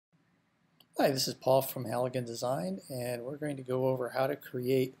Hi, this is Paul from Halligan Design, and we're going to go over how to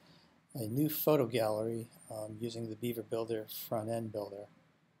create a new photo gallery using the Beaver Builder front-end builder.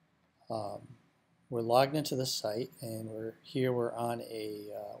 Um, we're logged into the site, and we're on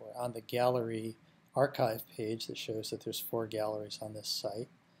the gallery archive page that shows that there's 4 galleries on this site.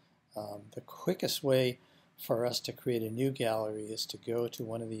 The quickest way for us to create a new gallery is to go to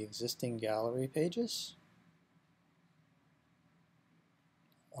one of the existing gallery pages.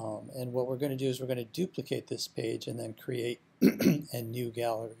 And what we're going to do is we're going to duplicate this page and then create a new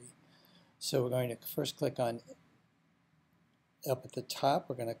gallery. So we're going to first click on, up at the top,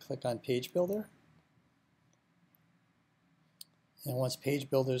 we're going to click on Page Builder. And once Page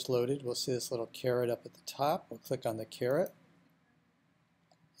Builder is loaded, we'll see this little caret up at the top. We'll click on the caret,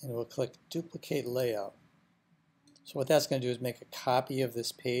 and we'll click Duplicate Layout. So what that's going to do is make a copy of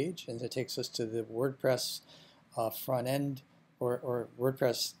this page, and it takes us to the WordPress front end or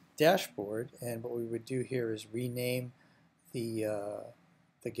WordPress dashboard. And what we would do here is rename the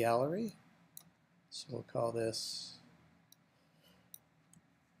gallery. So we'll call this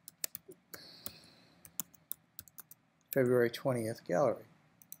February 20th gallery.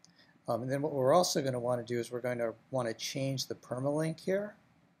 And then what we're also going to want to do is we're going to want to change the permalink here.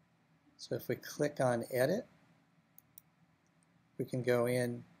 So if we click on Edit, we can go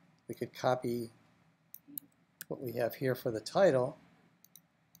in, we could copy what we have here for the title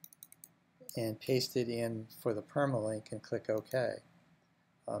and paste it in for the permalink and click OK.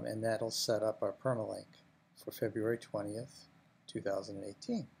 And that'll set up our permalink for February 20th,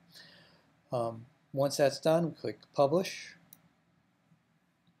 2018. Once that's done, we click Publish.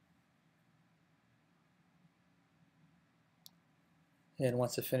 And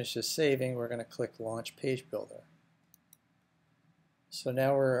once it finishes saving, we're going to click Launch Page Builder. So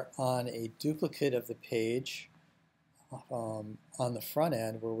now we're on a duplicate of the page on the front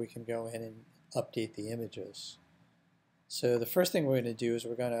end where we can go in and update the images. So the first thing we're going to do is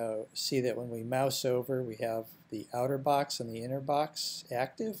we're going to see that when we mouse over, we have the outer box and the inner box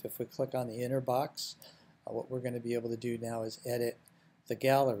active. If we click on the inner box, what we're going to be able to do now is edit the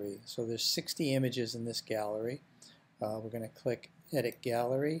gallery. So there's 60 images in this gallery. We're going to click Edit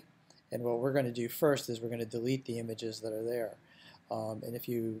Gallery, and what we're going to do first is we're going to delete the images that are there. And if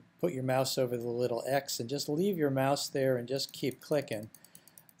you put your mouse over the little X and just leave your mouse there and just keep clicking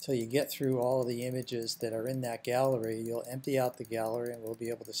until you get through all of the images that are in that gallery, you'll empty out the gallery and we'll be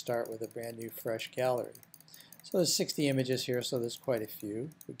able to start with a brand new fresh gallery. So there's 60 images here, so there's quite a few.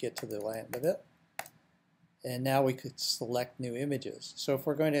 We get to the end of it. And now we could select new images. So if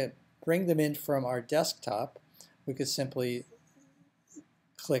we're going to bring them in from our desktop, we could simply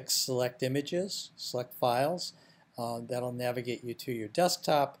click Select Images, Select Files. That'll navigate you to your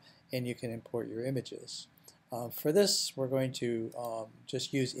desktop and you can import your images. For this, we're going to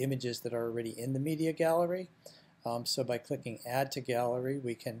just use images that are already in the media gallery. So by clicking Add to Gallery,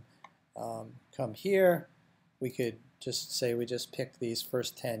 we can come here. We could just say we just pick these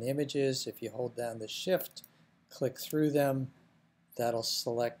first 10 images. If you hold down the Shift, click through them, that'll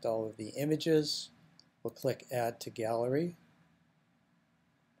select all of the images. We'll click Add to Gallery.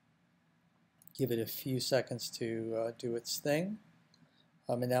 Give it a few seconds to do its thing.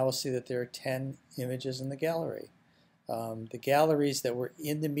 And now we'll see that there are 10 images in the gallery. The galleries that were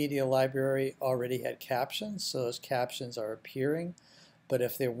in the media library already had captions, so those captions are appearing. But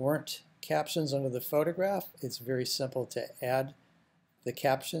if there weren't captions under the photograph, it's very simple to add the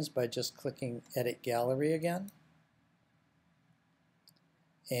captions by just clicking Edit Gallery again.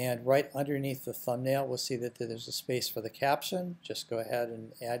 And right underneath the thumbnail, we'll see that there's a space for the caption. Just go ahead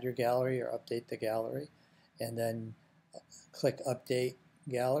and add your gallery or update the gallery. And then click Update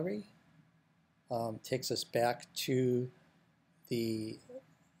Gallery. Takes us back to the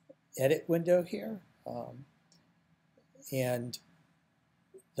edit window here. And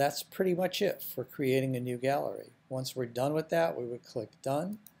that's pretty much it for creating a new gallery. Once we're done with that, we would click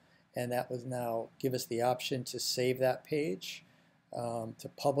Done. And that would now give us the option to save that page, to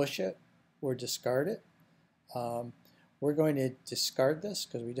publish it or discard it. We're going to discard this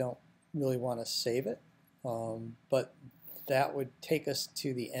because we don't really want to save it, but that would take us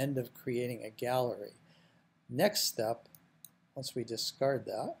to the end of creating a gallery. Next step, once we discard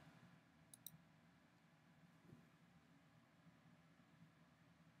that,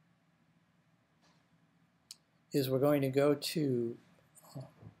 is we're going to go to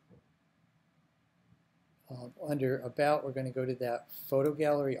under About, we're going to go to that Photo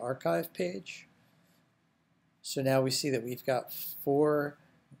Gallery Archive page. So now we see that we've got 4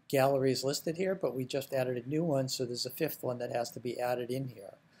 galleries listed here, but we just added a new one, so there's a 5th one that has to be added in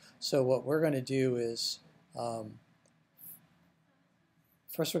here. So what we're going to do is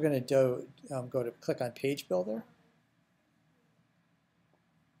First, we're going to go to click on Page Builder.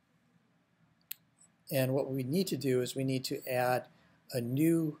 And what we need to do is we need to add a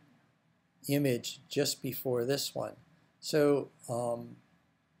new image just before this one. So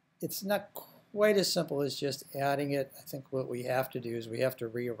it's not quite as simple as just adding it. I think what we have to do is we have to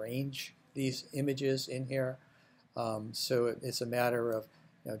rearrange these images in here. So it's a matter of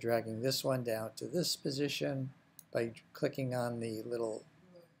dragging this one down to this position by clicking on the little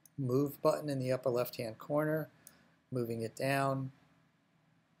move button in the upper left-hand corner, moving it down,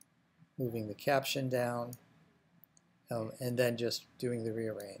 moving the caption down, and then just doing the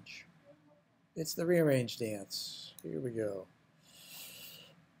rearrange. It's the rearrange dance. Here we go.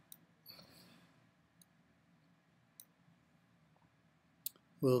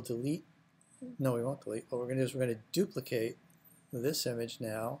 We'll delete. No, we won't delete. What we're going to do is we're going to duplicate this image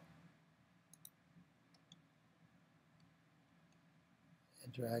now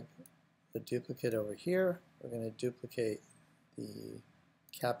and drag the duplicate over here. We're going to duplicate the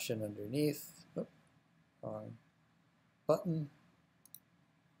caption underneath. Oh, wrong button.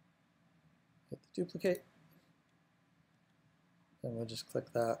 Hit the duplicate. Then we'll just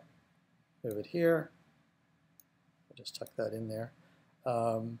click that, move it here. We'll just tuck that in there.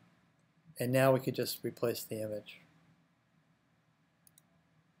 And now we could just replace the image.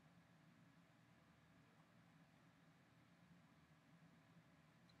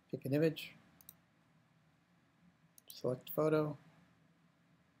 Pick an image, select photo,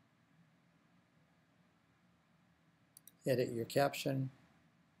 edit your caption,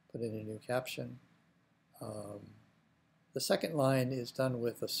 put in a new caption. The second line is done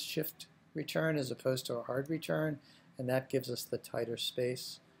with a shift return as opposed to a hard return, and that gives us the tighter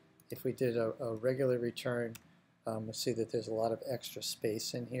space. If we did a regular return, we'll see that there's a lot of extra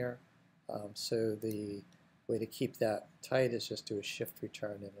space in here. So the way to keep that tight is just do a shift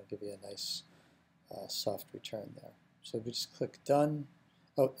return, and it'll give you a nice soft return there. So we just click done.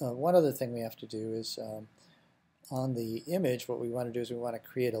 Oh, one other thing we have to do is on the image, what we want to do is we want to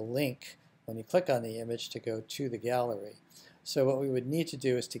create a link when you click on the image to go to the gallery. So what we would need to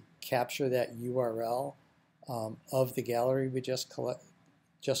do is to capture that URL of the gallery we just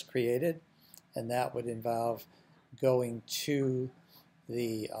created, and that would involve going to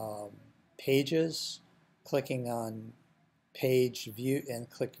the pages, clicking on page view and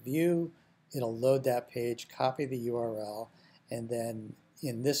click view. It'll load that page, copy the URL, and then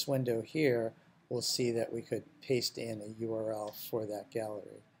in this window here we'll see that we could paste in a URL for that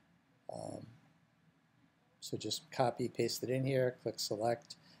gallery. So just copy, paste it in here, click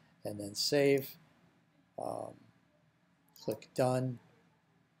select, and then save. Click done.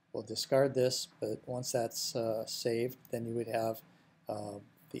 We'll discard this, but once that's saved, then you would have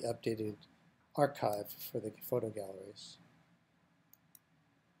the updated archive for the photo galleries.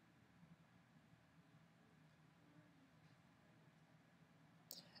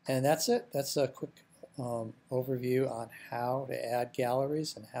 And that's it. That's a quick overview on how to add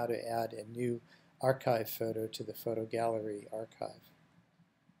galleries and how to add a new archive photo to the photo gallery archive.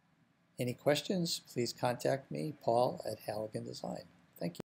 Any questions, please contact me, Paul, at Halligan Design. Thank you.